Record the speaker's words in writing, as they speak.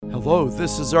Hello,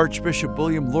 this is Archbishop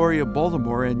William Laurie of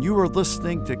Baltimore, and you are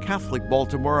listening to Catholic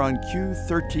Baltimore on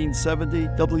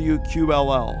Q1370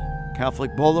 WQLL.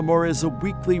 Catholic Baltimore is a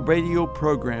weekly radio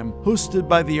program hosted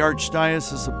by the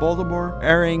Archdiocese of Baltimore,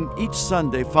 airing each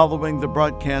Sunday following the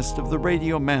broadcast of the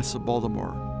Radio Mass of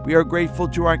Baltimore. We are grateful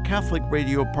to our Catholic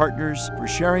radio partners for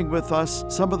sharing with us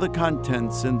some of the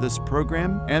contents in this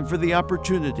program and for the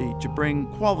opportunity to bring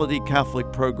quality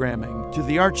Catholic programming to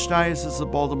the Archdiocese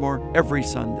of Baltimore every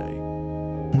Sunday.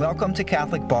 Welcome to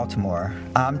Catholic Baltimore.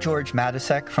 I'm George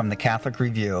Matisek from the Catholic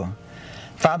Review.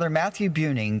 Father Matthew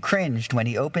Buning cringed when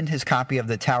he opened his copy of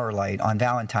the Tower Light on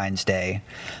Valentine's Day.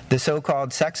 The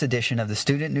so-called sex edition of the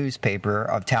student newspaper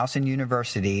of Towson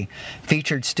University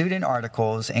featured student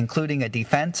articles including a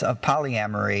defense of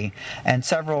polyamory and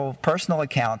several personal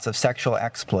accounts of sexual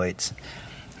exploits.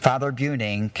 Father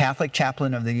Buning, Catholic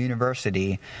chaplain of the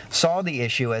university, saw the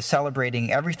issue as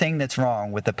celebrating everything that's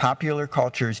wrong with the popular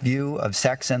culture's view of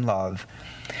sex and love.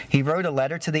 He wrote a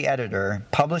letter to the editor,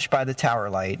 published by the Tower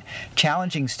Light,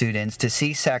 challenging students to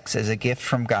see sex as a gift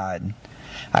from God.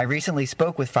 I recently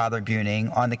spoke with Father Buning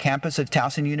on the campus of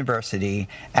Towson University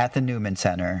at the Newman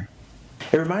Center.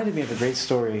 It reminded me of a great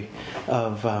story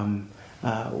of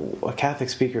a Catholic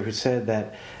speaker who said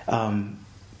that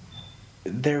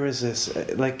there was this,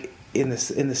 like in the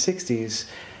 60s,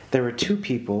 there were two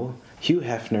people, Hugh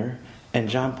Hefner and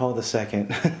John Paul II,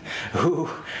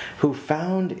 who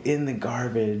found in the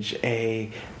garbage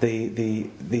the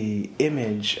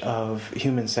image of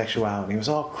human sexuality. It was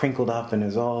all crinkled up and it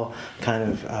was all kind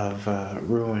of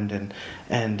ruined.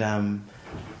 And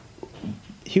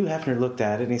Hugh Hefner looked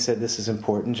at it and he said, "This is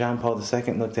important." John Paul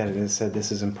II looked at it and said,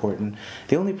 "This is important."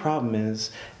 The only problem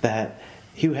is that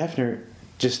Hugh Hefner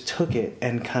just took it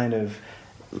and kind of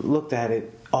looked at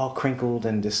it all crinkled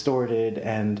and distorted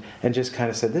and just kind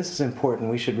of said, "This is important,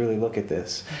 we should really look at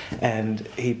this." And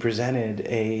he presented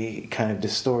a kind of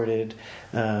distorted,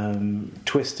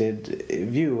 twisted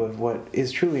view of what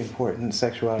is truly important,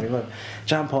 sexuality and love.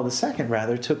 John Paul II,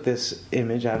 rather, took this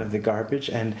image out of the garbage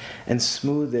and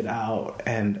smoothed it out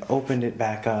and opened it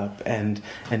back up and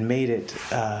made it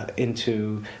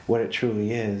into what it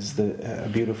truly is, a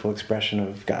beautiful expression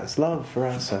of God's love for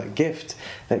us, a gift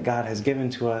that God has given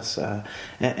to us.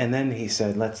 And then he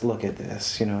said, "Let's look at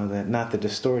this. That not the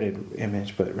distorted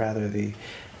image, but rather the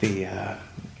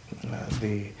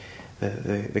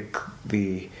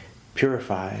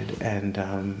purified and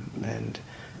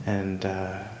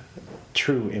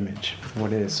true image,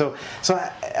 what it is." So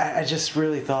I just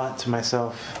really thought to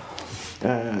myself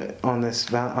on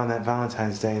that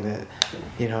Valentine's Day that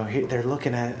they're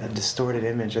looking at a distorted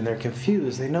image and they're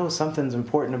confused. They know something's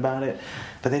important about it,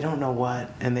 but they don't know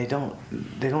what, and they don't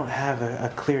have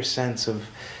a clear sense of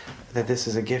that this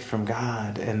is a gift from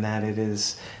God and that it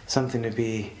is something to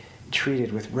be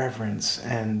treated with reverence,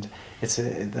 and it's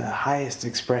the highest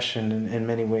expression in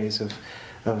many ways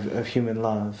of human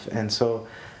love. And so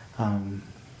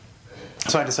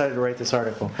I decided to write this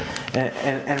article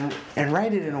and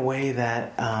write it in a way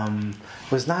that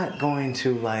was not going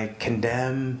to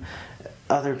condemn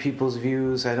other people's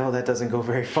views. I know that doesn't go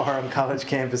very far on college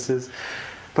campuses,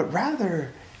 but rather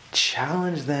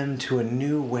challenge them to a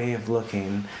new way of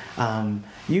looking,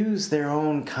 use their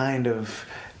own kind of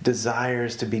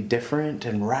desires to be different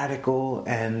and radical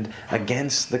and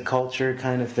against the culture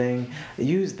kind of thing,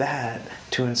 use that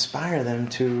to inspire them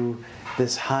to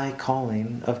this high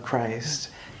calling of Christ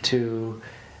to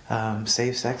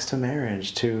save sex to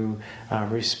marriage, to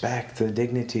respect the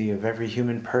dignity of every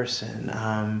human person,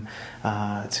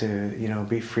 to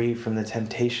be free from the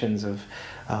temptations of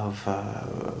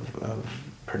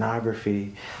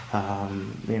pornography, at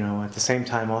the same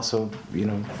time also,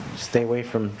 stay away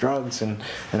from drugs and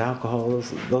alcohol,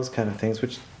 those kind of things,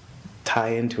 which tie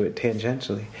into it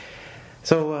tangentially.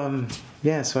 So,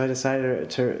 so I decided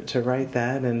to write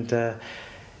that, and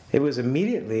it was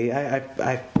immediately,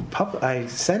 I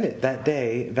sent it that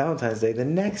day, Valentine's Day, the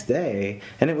next day,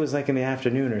 and it was in the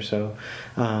afternoon or so.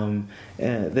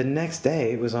 The next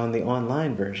day, it was on the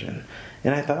online version.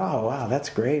 And I thought, oh, wow, that's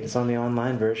great. It's on the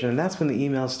online version. And that's when the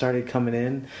emails started coming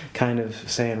in, kind of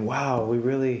saying, wow, we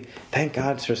really thank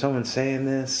God for someone saying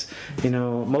this.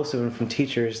 Most of them from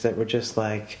teachers that were just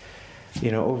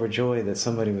overjoyed that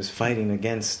somebody was fighting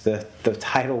against the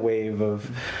tidal wave of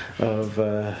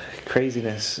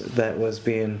craziness that was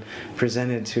being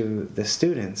presented to the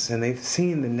students. And they've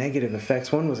seen the negative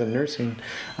effects. One was a nursing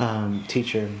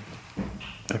teacher,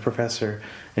 a professor,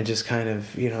 and just kind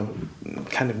of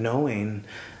knowing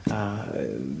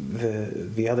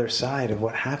the other side of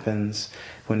what happens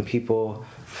when people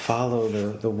follow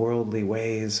the worldly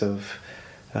ways of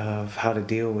how to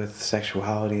deal with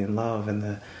sexuality and love,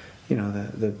 and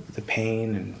the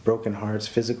pain and broken hearts,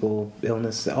 physical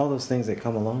illness, all those things that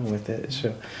come along with it.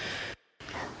 So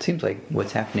it seems like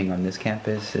what's happening on this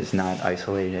campus is not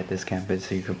isolated at this campus.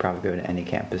 So you could probably go to any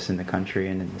campus in the country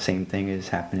and the same thing is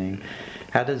happening.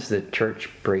 How does the church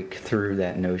break through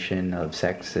that notion of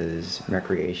sex as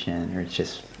recreation, or it's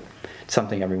just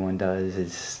something everyone does,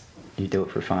 is you do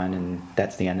it for fun and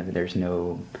that's the end of it? There's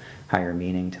no higher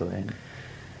meaning to it.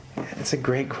 It's a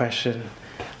great question.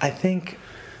 I think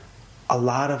a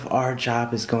lot of our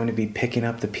job is going to be picking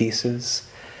up the pieces.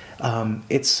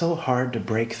 It's so hard to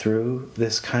break through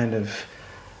this kind of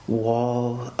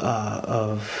wall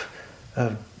of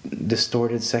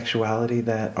distorted sexuality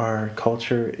that our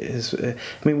culture is. I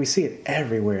mean, we see it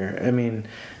everywhere. I mean,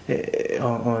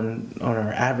 on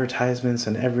our advertisements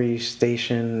and every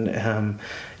station,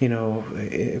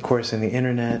 of course, in the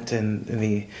internet and in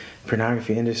the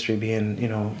pornography industry being,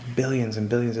 billions and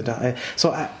billions of dollars.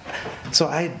 So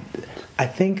I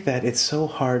think that it's so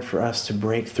hard for us to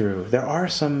break through. There are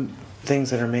some things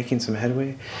that are making some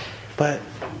headway, but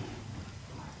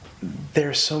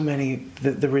there's so many.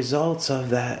 The results of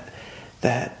that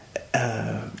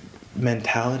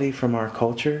mentality from our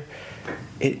culture,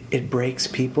 it breaks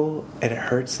people and it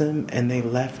hurts them, and they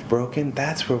left broken.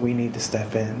 That's where we need to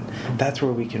step in. That's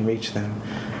where we can reach them.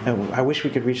 And I wish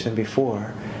we could reach them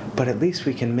before, but at least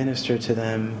we can minister to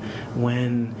them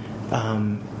when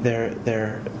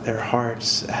their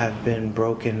hearts have been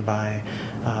broken by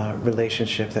a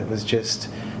relationship that was just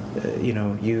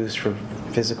used for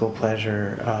physical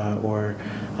pleasure, or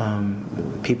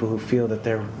people who feel that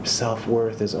their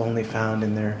self-worth is only found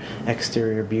in their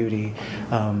exterior beauty.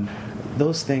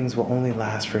 Those things will only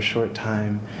last for a short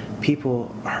time. People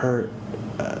hurt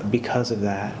because of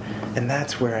that, and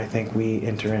that's where I think we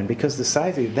enter in, because the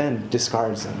society then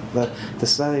discards them. The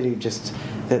society just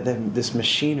this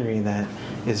machinery that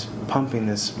is pumping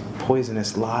this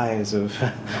poisonous lies of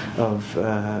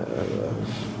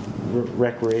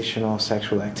recreational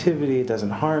sexual activity. It doesn't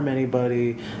harm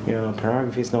anybody.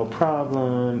 Pornography is no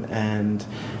problem, and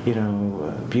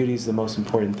beauty is the most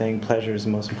important thing. Pleasure is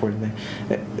the most important thing.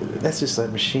 That's just a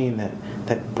machine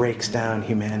that breaks down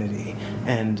humanity,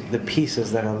 and the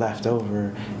pieces that are left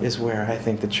over is where I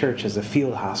think the church, as a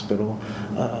field hospital,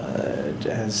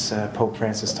 as Pope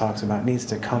Francis talks about, needs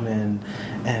to come in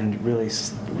and really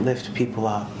lift people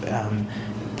up.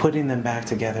 Putting them back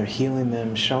together, healing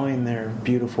them, showing their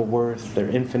beautiful worth, their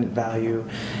infinite value,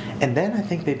 and then I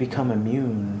think they become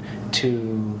immune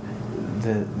to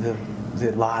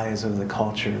the lies of the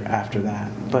culture after that.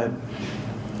 But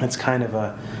it's kind of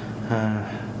a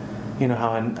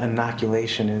how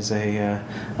inoculation is a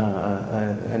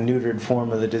neutered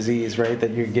form of the disease, right?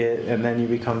 That you get, and then you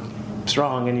become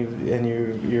strong, and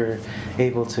you're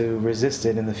able to resist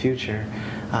it in the future.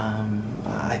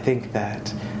 I think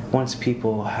that once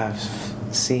people have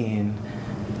seen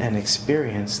and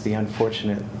experienced the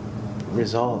unfortunate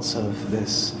results of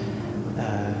this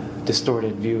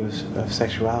distorted view of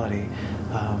sexuality,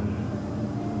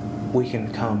 we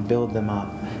can come build them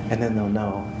up, and then they'll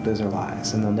know those are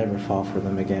lies, and they'll never fall for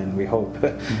them again. We hope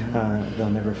they'll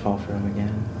never fall for them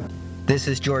again. This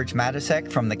is George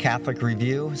Matysek from the Catholic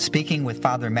Review, speaking with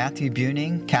Father Matthew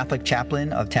Buning, Catholic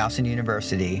Chaplain of Towson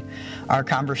University. Our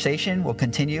conversation will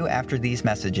continue after these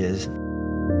messages.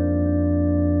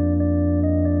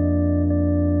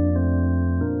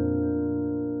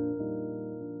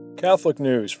 Catholic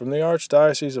news from the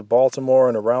Archdiocese of Baltimore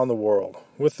and around the world,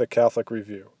 with the Catholic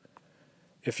Review.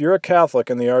 If you're a Catholic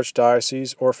in the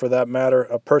Archdiocese, or for that matter,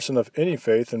 a person of any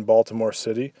faith in Baltimore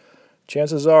City,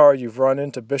 chances are you've run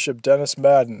into Bishop Dennis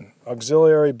Madden,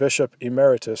 Auxiliary Bishop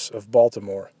Emeritus of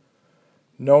Baltimore.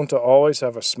 Known to always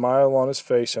have a smile on his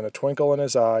face and a twinkle in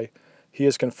his eye, he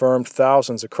has confirmed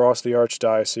thousands across the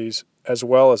Archdiocese, as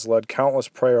well as led countless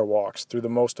prayer walks through the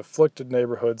most afflicted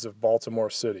neighborhoods of Baltimore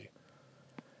City.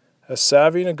 A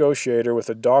savvy negotiator with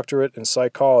a doctorate in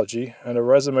psychology and a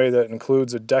resume that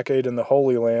includes a decade in the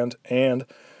Holy Land and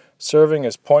serving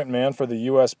as point man for the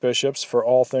U.S. bishops for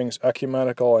all things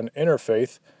ecumenical and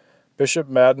interfaith, Bishop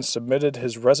Madden submitted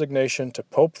his resignation to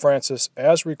Pope Francis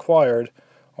as required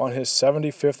on his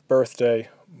 75th birthday,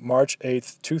 March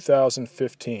 8,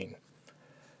 2015.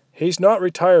 He's not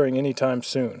retiring anytime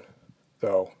soon,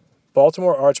 though.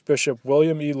 Baltimore Archbishop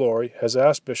William E. Lori has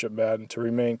asked Bishop Madden to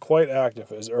remain quite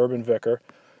active as urban vicar,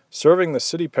 serving the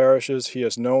city parishes he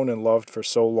has known and loved for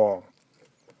so long.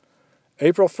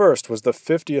 April 1st was the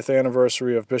 50th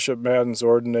anniversary of Bishop Madden's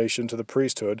ordination to the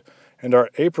priesthood, and our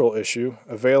April issue,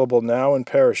 available now in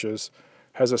parishes,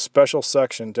 has a special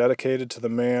section dedicated to the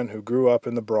man who grew up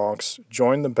in the Bronx,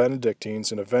 joined the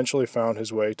Benedictines, and eventually found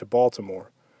his way to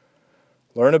Baltimore.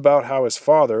 Learn about how his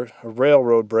father, a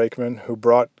railroad brakeman who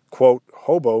brought, quote,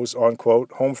 hobos,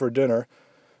 unquote, home for dinner,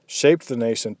 shaped the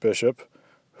nascent bishop,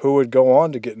 who would go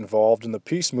on to get involved in the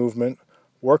peace movement,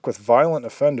 work with violent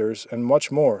offenders, and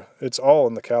much more. It's all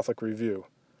in the Catholic Review.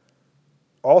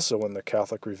 Also in the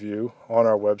Catholic Review, on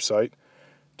our website,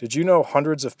 did you know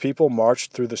hundreds of people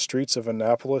marched through the streets of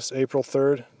Annapolis April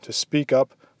 3rd to speak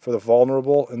up for the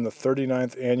vulnerable in the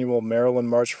 39th Annual Maryland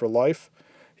March for Life?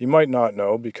 You might not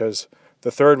know because the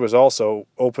 3rd was also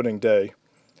opening day.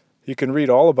 You can read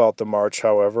all about the march,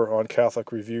 however, on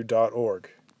CatholicReview.org.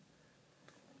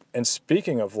 And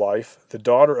speaking of life, the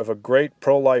daughter of a great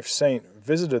pro-life saint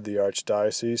visited the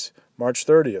Archdiocese March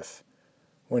 30th.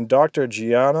 When Dr.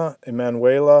 Gianna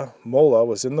Emanuela Mola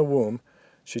was in the womb,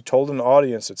 she told an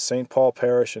audience at St. Paul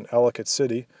Parish in Ellicott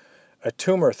City a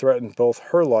tumor threatened both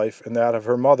her life and that of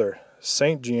her mother,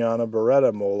 St. Gianna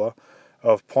Beretta Mola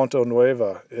of Ponte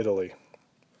Nuova, Italy.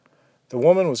 The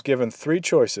woman was given 3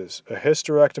 choices: a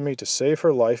hysterectomy to save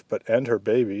her life but end her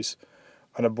baby's,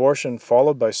 an abortion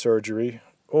followed by surgery,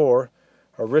 or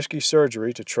a risky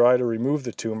surgery to try to remove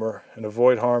the tumor and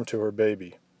avoid harm to her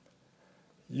baby.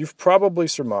 You've probably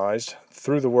surmised,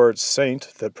 through the word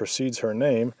saint that precedes her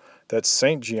name, that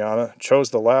St. Gianna chose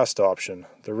the last option,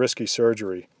 the risky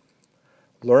surgery.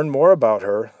 Learn more about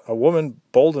her, a woman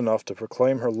bold enough to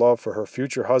proclaim her love for her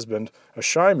future husband, a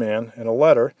shy man, in a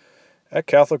letter, at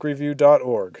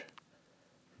CatholicReview.org.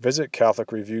 Visit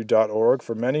CatholicReview.org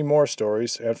for many more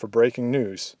stories and for breaking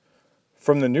news.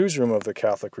 From the newsroom of the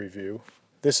Catholic Review,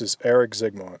 this is Eric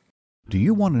Zygmunt. Do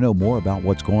you want to know more about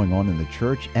what's going on in the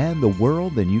church and the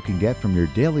world than you can get from your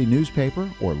daily newspaper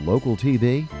or local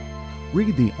TV?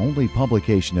 Read the only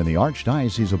publication in the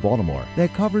Archdiocese of Baltimore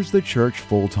that covers the church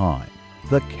full-time,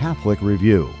 the Catholic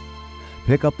Review.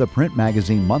 Pick up the print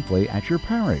magazine monthly at your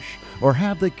parish or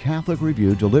have the Catholic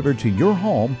Review delivered to your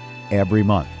home every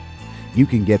month. You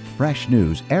can get fresh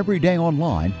news every day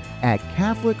online at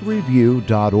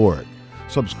CatholicReview.org.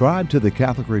 Subscribe to the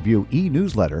Catholic Review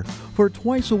e-newsletter for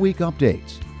twice-a-week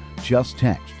updates. Just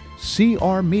text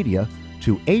CR Media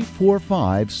to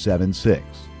 84576.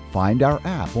 Find our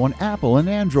app on Apple and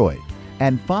Android,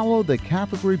 and follow the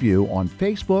Catholic Review on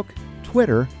Facebook,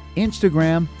 Twitter,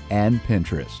 Instagram, and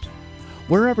Pinterest.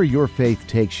 Wherever your faith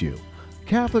takes you,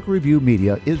 Catholic Review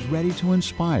Media is ready to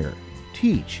inspire,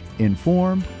 teach,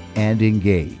 inform, and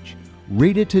engage.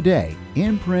 Read it today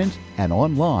in print and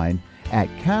online at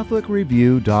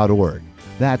CatholicReview.org.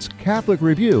 That's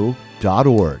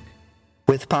CatholicReview.org.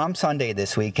 With Palm Sunday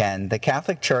this weekend, the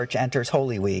Catholic Church enters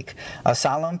Holy Week, a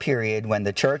solemn period when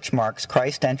the Church marks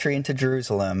Christ's entry into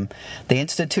Jerusalem, the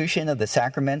institution of the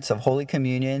sacraments of Holy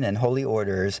Communion and Holy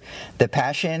Orders, the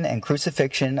Passion and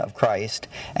Crucifixion of Christ,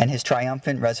 and His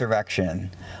triumphant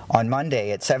resurrection. On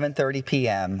Monday at 7:30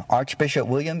 p.m., Archbishop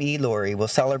William E. Lori will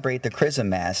celebrate the Chrism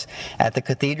Mass at the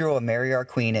Cathedral of Mary Our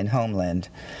Queen in Homeland.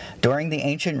 During the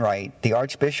ancient rite, the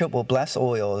Archbishop will bless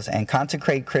oils and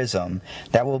consecrate chrism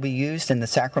that will be used in the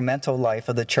sacramental life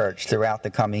of the Church throughout the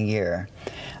coming year.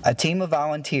 A team of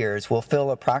volunteers will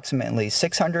fill approximately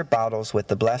 600 bottles with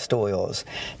the blessed oils,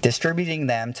 distributing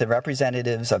them to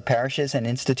representatives of parishes and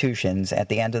institutions at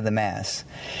the end of the Mass.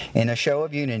 In a show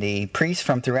of unity, priests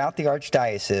from throughout the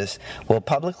Archdiocese will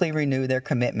publicly renew their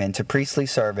commitment to priestly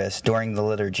service during the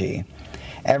liturgy.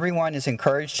 Everyone is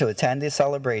encouraged to attend this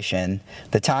celebration.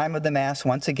 The time of the Mass,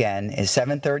 once again, is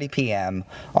 7:30 p.m.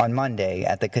 on Monday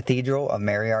at the Cathedral of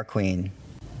Mary Our Queen.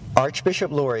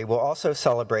 Archbishop Lori will also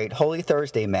celebrate Holy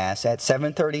Thursday Mass at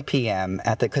 7:30 p.m.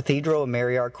 at the Cathedral of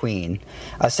Mary Our Queen,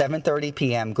 a 7:30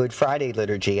 p.m. Good Friday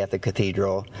liturgy at the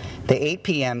Cathedral, the 8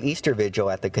 p.m. Easter Vigil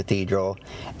at the Cathedral,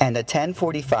 and a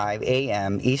 10:45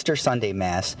 a.m. Easter Sunday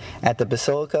Mass at the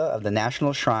Basilica of the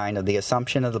National Shrine of the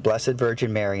Assumption of the Blessed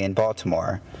Virgin Mary in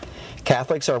Baltimore.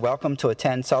 Catholics are welcome to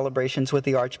attend celebrations with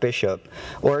the Archbishop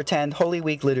or attend Holy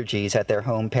Week liturgies at their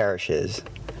home parishes.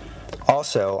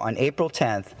 Also, on April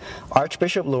 10th,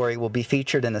 Archbishop Lori will be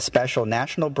featured in a special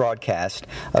national broadcast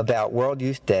about World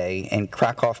Youth Day in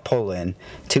Krakow, Poland,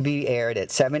 to be aired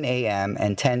at 7 a.m.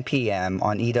 and 10 p.m.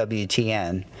 on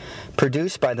EWTN.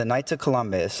 Produced by the Knights of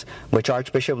Columbus, which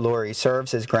Archbishop Lori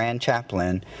serves as Grand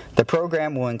Chaplain, the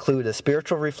program will include a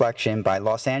spiritual reflection by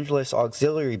Los Angeles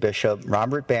Auxiliary Bishop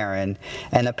Robert Barron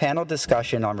and a panel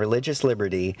discussion on religious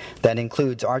liberty that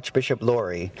includes Archbishop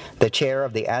Lori, the chair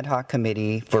of the Ad Hoc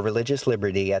Committee for Religious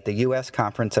Liberty at the U.S.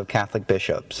 Conference of Catholic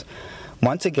Bishops.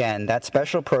 Once again, that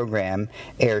special program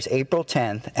airs April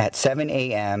 10th at 7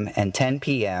 a.m. and 10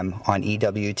 p.m. on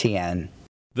EWTN.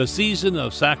 The season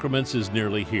of sacraments is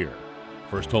nearly here.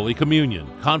 First Holy Communion,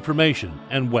 Confirmation,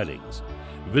 and weddings.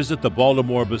 Visit the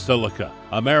Baltimore Basilica,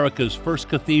 America's first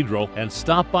cathedral, and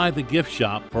stop by the gift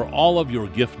shop for all of your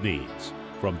gift needs.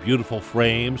 From beautiful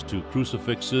frames to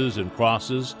crucifixes and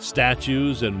crosses,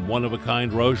 statues, and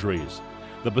one-of-a-kind rosaries,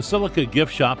 the Basilica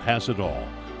gift shop has it all.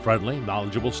 Friendly,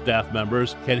 knowledgeable staff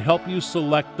members can help you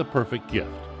select the perfect gift.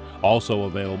 Also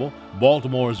available,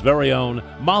 Baltimore's very own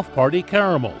Mouth Party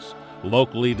caramels,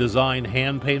 locally designed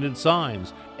hand-painted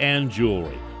signs, and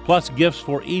jewelry, plus gifts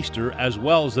for Easter, as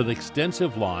well as an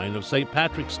extensive line of St.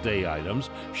 Patrick's Day items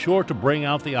sure to bring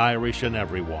out the Irish in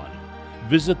everyone.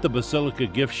 Visit the Basilica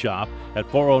gift shop at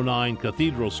 409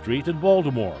 Cathedral Street in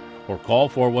Baltimore, or call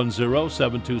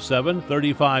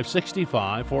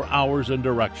 410-727-3565 for hours and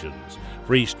directions.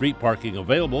 Free street parking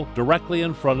available directly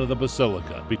in front of the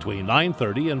Basilica between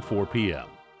 9:30 and 4 p.m.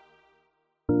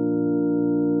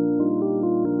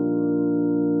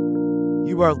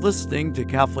 You are listening to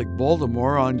Catholic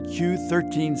Baltimore on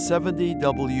Q1370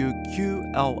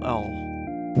 WQLL.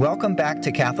 Welcome back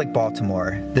to Catholic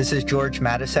Baltimore. This is George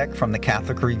Matisek from the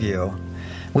Catholic Review.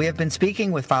 We have been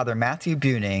speaking with Father Matthew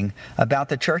Buning about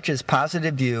the Church's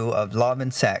positive view of love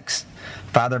and sex.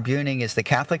 Father Buning is the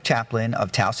Catholic chaplain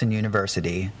of Towson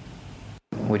University.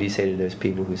 What do you say to those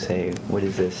people who say, what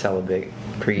does a celibate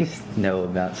priest know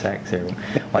about sex, or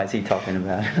why is he talking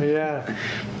about it? Yeah.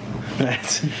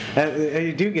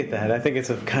 You do get that. I think it's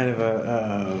a kind of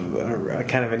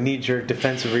a knee-jerk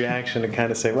defensive reaction to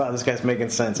kind of say, "Wow, this guy's making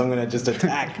sense. I'm going to just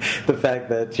attack the fact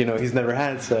that he's never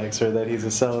had sex, or that he's a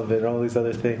celibate, or all these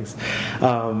other things."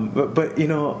 But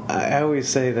I always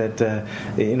say that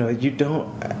you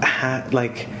don't have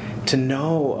to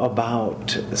know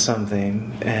about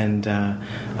something, and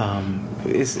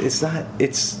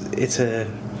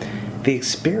the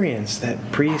experience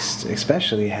that priests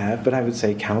especially have, but I would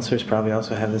say counselors probably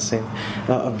also have the same,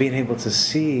 of being able to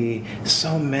see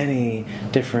so many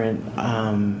different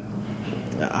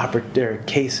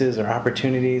cases or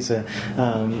opportunities,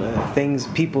 things,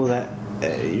 people that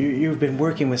you've been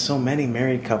working with so many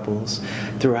married couples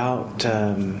throughout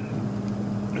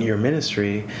your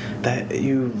ministry, that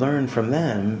you learn from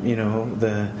them,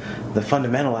 the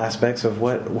fundamental aspects of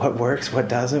what works, what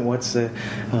doesn't,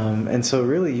 and so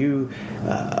really you,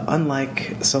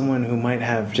 unlike someone who might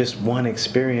have just one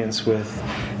experience with,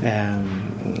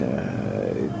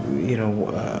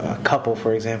 a couple,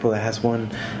 for example, that has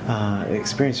one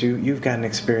experience, you've got an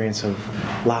experience of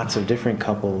lots of different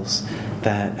couples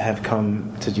that have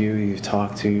come to you, you've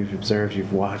talked to, you've observed,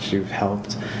 you've watched, you've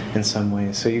helped in some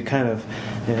ways. So you kind of,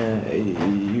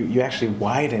 you actually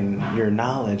widen your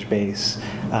knowledge base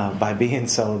by being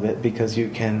celibate, because you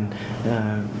can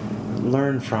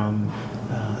learn from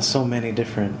so many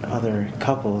different other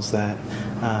couples that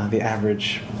the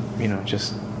average,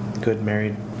 just good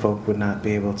married folk would not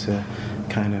be able to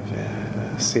kind of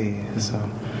see. So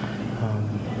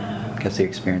I guess the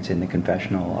experience in the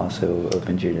confessional also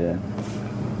opened you to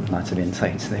lots of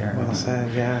insights there. Well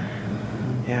said. Yeah,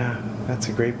 that's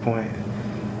a great point.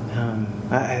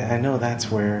 I know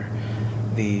that's where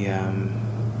the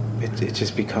it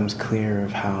just becomes clear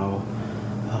of how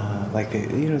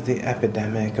the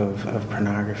epidemic of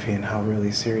pornography, and how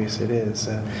really serious it is,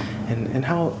 and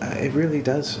how it really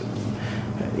does.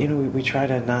 We try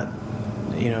to not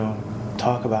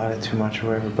talk about it too much or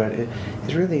whatever, but it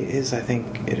really is. I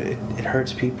think it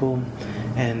hurts people,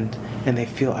 and they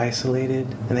feel isolated,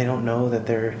 and they don't know that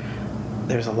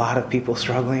there's a lot of people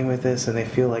struggling with this, and they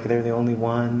feel like they're the only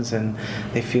ones, and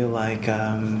they feel like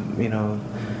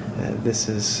this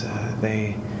is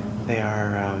they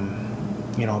are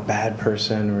a bad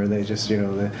person, or they just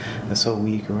they're so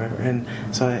weak or whatever. And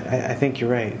so I think you're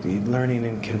right. Learning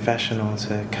in confessional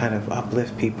to kind of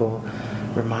uplift people,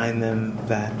 remind them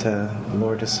that the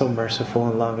Lord is so merciful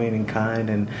and loving and kind,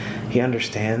 and He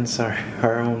understands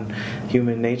our own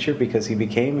human nature, because He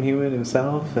became human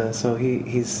Himself. So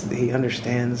He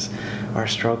understands our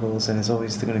struggles, and is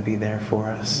always going to be there for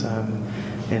us.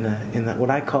 In that, what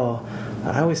I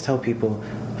always tell people,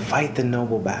 fight the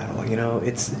noble battle.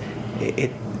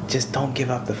 It just don't give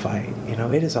up the fight.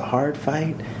 It is a hard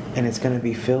fight, and it's going to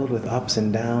be filled with ups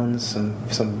and downs,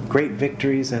 some great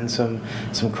victories and some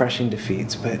crushing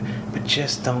defeats. But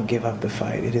just don't give up the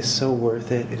fight. It is so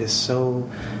worth it. It is so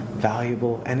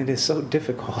valuable, and it is so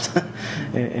difficult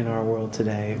in our world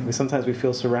today. Sometimes we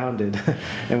feel surrounded,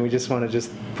 and we just want to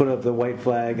just put up the white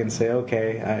flag and say,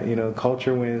 okay,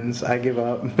 culture wins. I give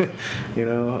up.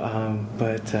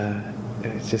 But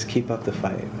just keep up the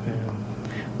fight.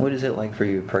 What is it like for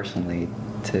you personally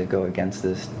to go against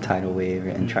this tidal wave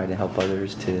and try to help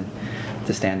others to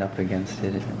stand up against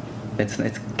it?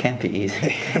 It can't be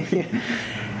easy.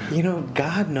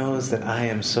 God knows that I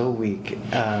am so weak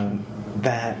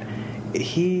that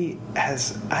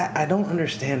I don't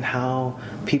understand how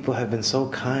people have been so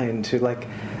kind to, like,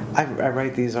 I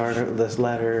write this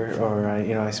letter, or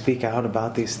I speak out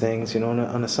about these things,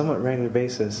 on a somewhat regular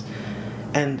basis,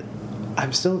 and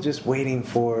I'm still just waiting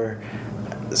for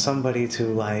somebody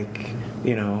to,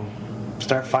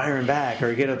 start firing back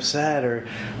or get upset,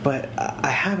 but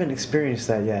I haven't experienced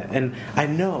that yet. And I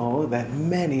know that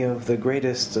many of the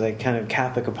greatest kind of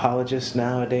Catholic apologists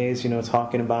nowadays,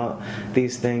 talking about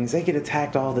these things, they get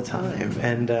attacked all the time,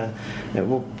 and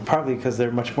well, probably because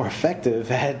they're much more effective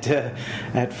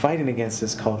at fighting against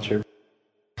this culture.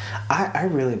 I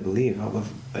really believe,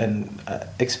 and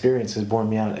experience has borne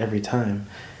me out every time,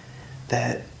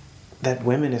 that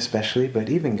women especially, but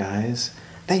even guys,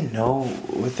 they know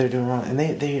what they're doing wrong, and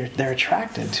they're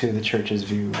attracted to the church's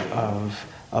view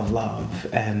of love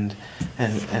and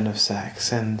of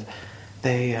sex, and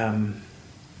they I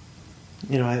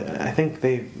think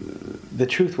the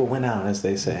truth will win out, as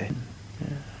they say.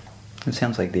 It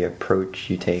sounds like the approach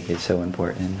you take is so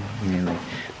important. I mean, like,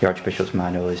 the Archbishop's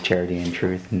motto is charity and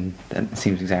truth, and that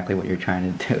seems exactly what you're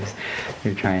trying to do.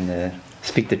 You're trying to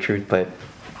speak the truth, but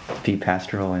be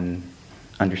pastoral and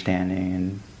understanding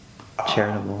and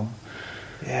charitable.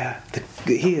 Yeah,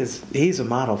 he's a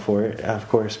model for it, of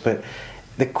course, but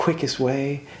the quickest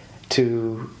way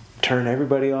to turn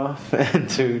everybody off and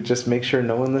to just make sure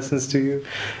no one listens to you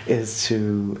is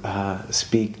to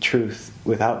speak truth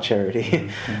without charity.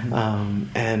 Mm-hmm.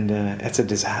 And it's a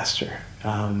disaster,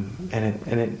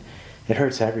 and it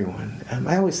hurts everyone.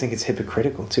 I always think it's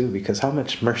hypocritical too, because how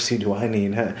much mercy do I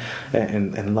need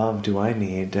and love do I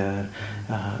need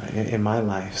in my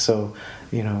life? So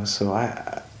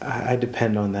I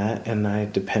depend on that, and I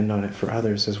depend on it for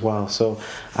others as well. So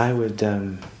I would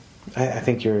I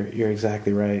think you're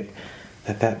exactly right,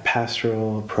 that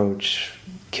pastoral approach,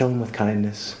 kill them with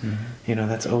kindness. Mm-hmm.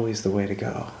 That's always the way to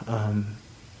go.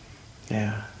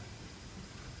 Yeah.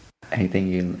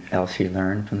 Anything else you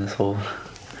learned from this whole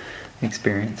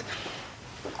experience?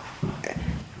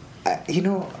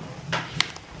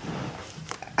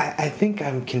 I think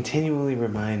I'm continually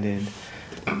reminded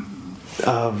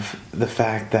of the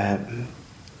fact that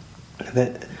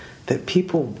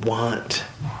people want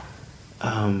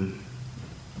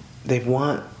they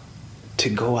want to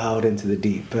go out into the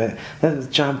deep. But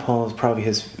John Paul's probably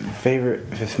his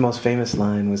most famous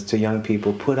line was to young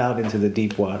people: "Put out into the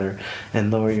deep water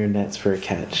and lower your nets for a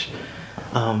catch."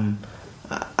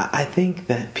 I think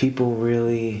that people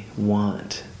really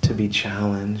want to be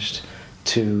challenged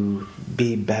to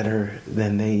be better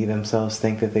than they themselves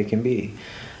think that they can be.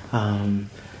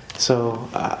 So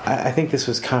I think this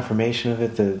was confirmation of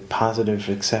it, the positive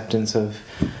acceptance of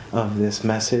this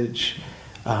message.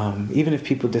 Even if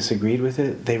people disagreed with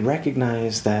it, they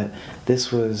recognized that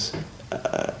this was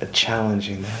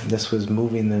challenging them. This was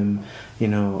moving them,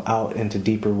 out into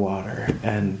deeper water,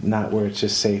 and not where it's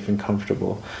just safe and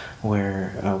comfortable,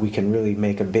 where we can really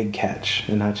make a big catch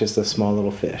and not just a small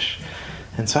little fish.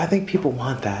 And so I think people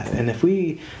want that. And if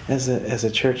we, as a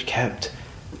church, kept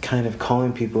kind of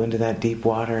calling people into that deep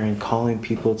water and calling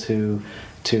people to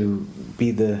be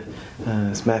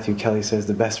as Matthew Kelly says,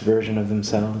 the best version of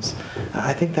themselves,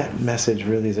 I think that message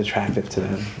really is attractive to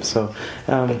them. So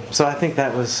I think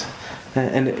that was,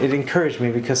 and it encouraged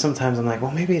me, because sometimes I'm like,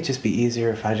 well, maybe it'd just be easier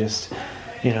if I just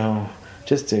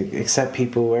to accept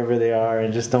people wherever they are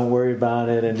and just don't worry about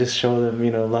it and just show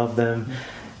them, love them.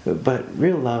 But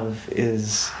real love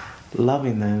is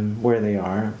loving them where they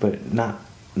are, but not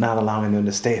allowing them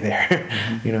to stay there,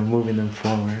 mm-hmm. Moving them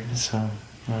forward. So,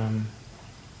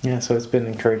 so it's been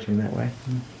encouraging that way.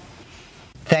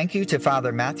 Thank you to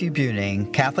Father Matthew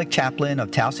Buning, Catholic Chaplain of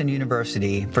Towson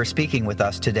University, for speaking with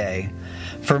us today.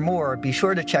 For more, be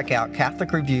sure to check out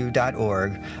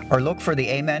CatholicReview.org or look for the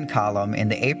Amen column in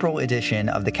the April edition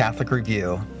of the Catholic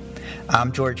Review.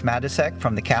 I'm George Matysek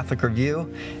from the Catholic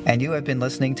Review, and you have been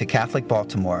listening to Catholic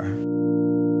Baltimore.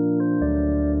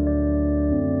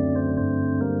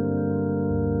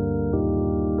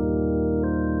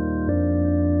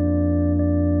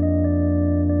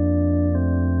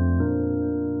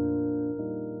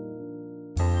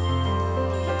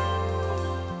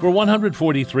 For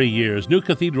 143 years, New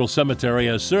Cathedral Cemetery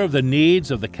has served the needs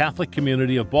of the Catholic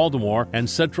community of Baltimore and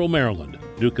Central Maryland.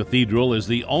 New Cathedral is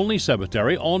the only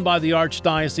cemetery owned by the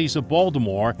Archdiocese of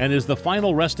Baltimore and is the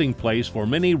final resting place for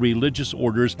many religious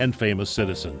orders and famous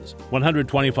citizens.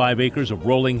 125 acres of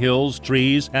rolling hills,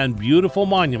 trees, and beautiful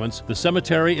monuments, the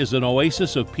cemetery is an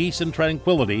oasis of peace and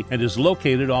tranquility and is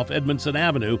located off Edmondson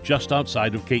Avenue just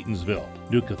outside of Catonsville.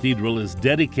 New Cathedral is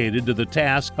dedicated to the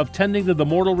task of tending to the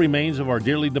mortal remains of our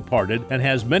dearly departed and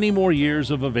has many more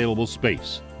years of available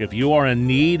space. If you are in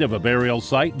need of a burial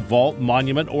site, vault,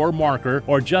 monument, or marker,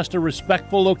 or just a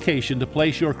respectful location to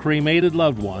place your cremated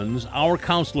loved ones, our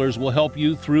counselors will help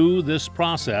you through this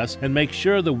process and make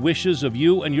sure the wishes of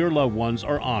you and your loved ones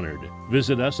are honored.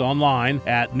 Visit us online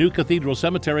at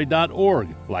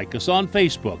newcathedralcemetery.org. Like us on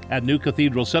Facebook at New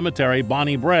Cathedral Cemetery,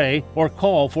 Bonnie Bray, or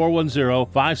call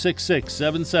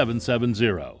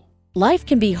 410-566-7770. Life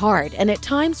can be hard, and at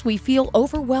times we feel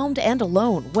overwhelmed and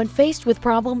alone. When faced with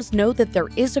problems, know that there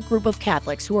is a group of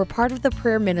Catholics who are part of the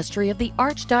prayer ministry of the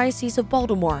Archdiocese of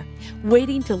Baltimore,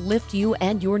 waiting to lift you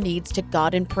and your needs to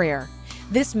God in prayer.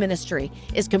 This ministry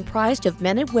is comprised of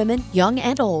men and women, young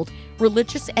and old,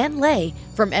 religious and lay,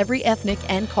 from every ethnic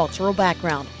and cultural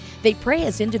background. They pray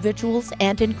as individuals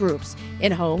and in groups,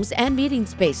 in homes and meeting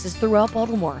spaces throughout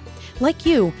Baltimore. Like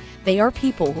you, they are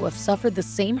people who have suffered the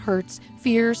same hurts,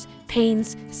 fears,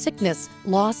 pains, sickness,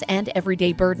 loss, and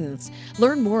everyday burdens.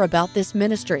 Learn more about this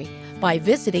ministry by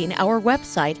visiting our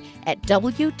website at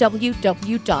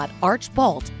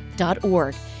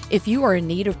www.archbalt.org. If you are in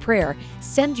need of prayer,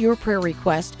 send your prayer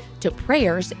request to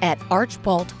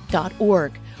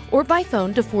prayers@archbalt.org or by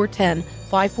phone to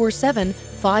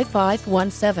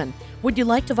 410-547-5517. Would you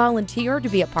like to volunteer to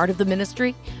be a part of the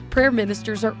ministry? Prayer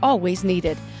ministers are always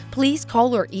needed. Please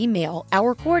call or email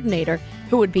our coordinator,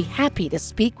 who would be happy to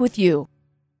speak with you.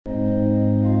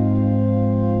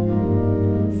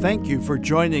 Thank you for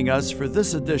joining us for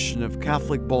this edition of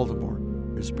Catholic Baltimore.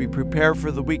 As we prepare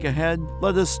for the week ahead,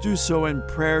 let us do so in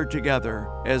prayer together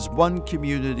as one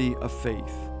community of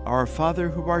faith. Our Father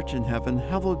who art in heaven,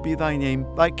 hallowed be thy name.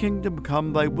 Thy kingdom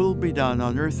come, thy will be done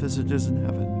on earth as it is in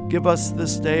heaven. Give us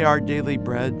this day our daily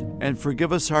bread, and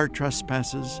forgive us our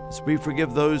trespasses, as we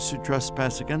forgive those who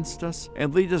trespass against us.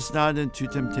 And lead us not into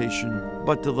temptation,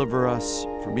 but deliver us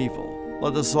from evil.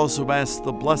 Let us also ask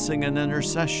the blessing and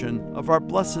intercession of our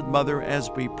Blessed Mother as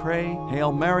we pray.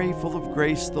 Hail Mary, full of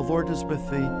grace, the Lord is with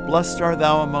thee. Blessed art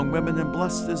thou among women, and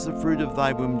blessed is the fruit of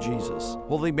thy womb, Jesus.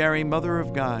 Holy Mary, Mother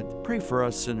of God, pray for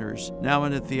us sinners, now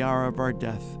and at the hour of our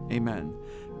death. Amen.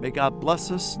 May God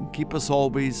bless us and keep us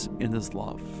always in his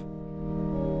love.